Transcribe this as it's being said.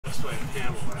best way to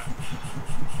handle that.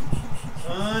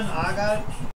 Son, I got it.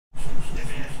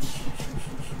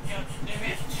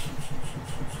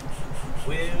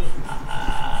 Will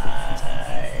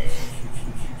I?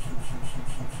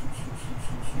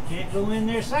 Can't go in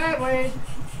there sideways.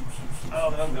 Oh,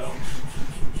 they'll go.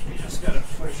 You just gotta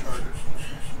push harder.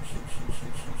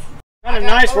 Kind of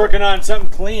nice working on something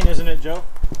clean, isn't it, Joe?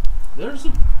 There's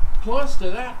a plus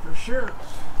to that for sure.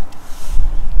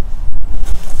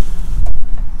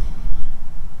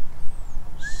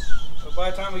 So by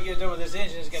the time we get done with this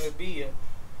engine, it's going to be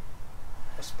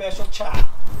a special child.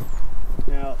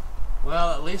 Yeah.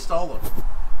 Well, at least all the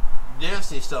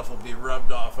nasty stuff will be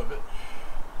rubbed off of it.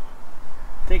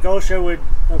 Think OSHA would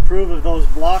approve of those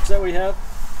blocks that we have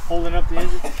holding up the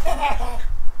engine?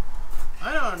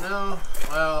 I don't know.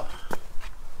 Well,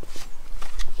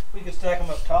 We could stack them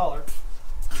up taller.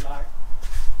 Like.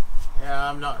 yeah,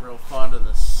 I'm not real fond of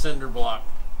the cinder block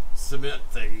cement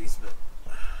thingies, but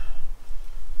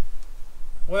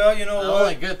Well, you know the what?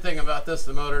 only good thing about this,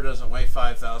 the motor doesn't weigh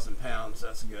 5,000 pounds.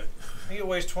 That's good. I think it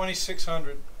weighs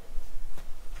 2,600.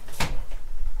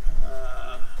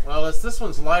 Well, this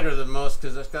one's lighter than most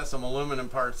because it's got some aluminum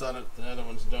parts on it. The other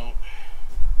ones don't.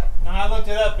 Now I looked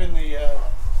it up in the,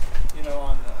 you know,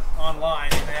 on the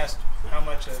online and asked how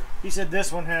much a. He said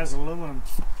this one has aluminum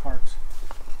parts.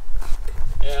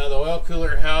 Yeah, the oil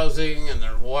cooler housing and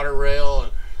the water rail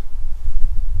and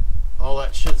all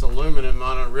that shit's aluminum.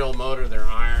 On a real motor, they're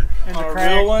iron. And the On a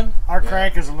crank, real one? our Yeah.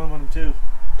 crank is aluminum too.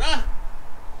 Ah.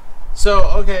 So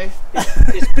okay,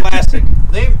 It's plastic.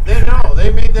 they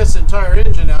made this entire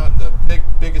engine out, the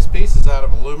biggest pieces out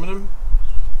of aluminum,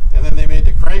 and then they made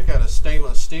the crank out of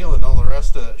stainless steel and all the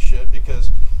rest of that shit because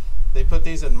they put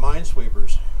these in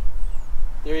minesweepers.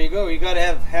 There you go. You got to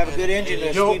have a good engine. And you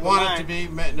to don't sweep a want mine. it to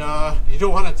be you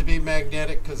don't want it to be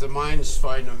magnetic because the mines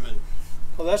find them and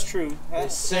Well, that's true.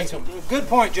 That's sink a 'em. good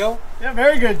point, Joe. Yeah,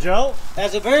 very good, Joe.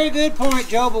 That's a very good point,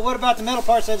 Joe. But what about the metal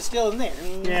parts that are still in there?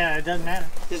 Yeah, it doesn't matter.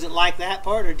 Does it like that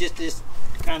part or just this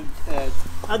kind of?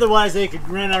 Otherwise, they could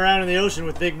run around in the ocean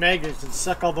with big magnets and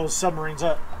suck all those submarines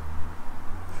up.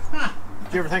 Huh.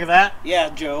 Did you ever think of that? Yeah,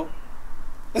 Joe.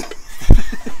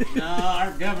 No,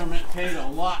 our government paid a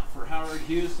lot for Howard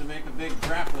Hughes to make a big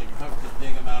grappling hook to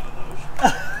dig them out of the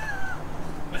ocean.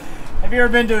 Have you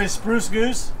ever been to his Spruce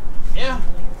Goose? Yeah,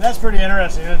 That's pretty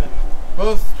interesting, isn't it?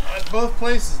 at both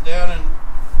places down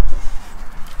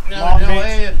in Long LA,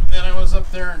 Beach. and then I was up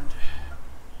there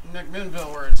in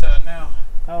McMinnville where it's at now.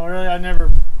 Oh, really? I never.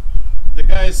 The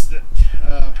guys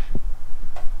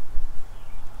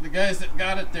that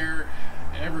got it there,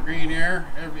 Evergreen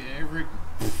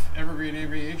Evergreen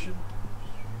Aviation,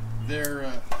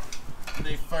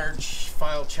 they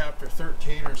filed Chapter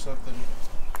 13 or something.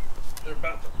 They're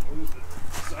about to lose it.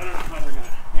 So I don't know how they're going to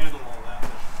handle all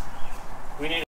that. We need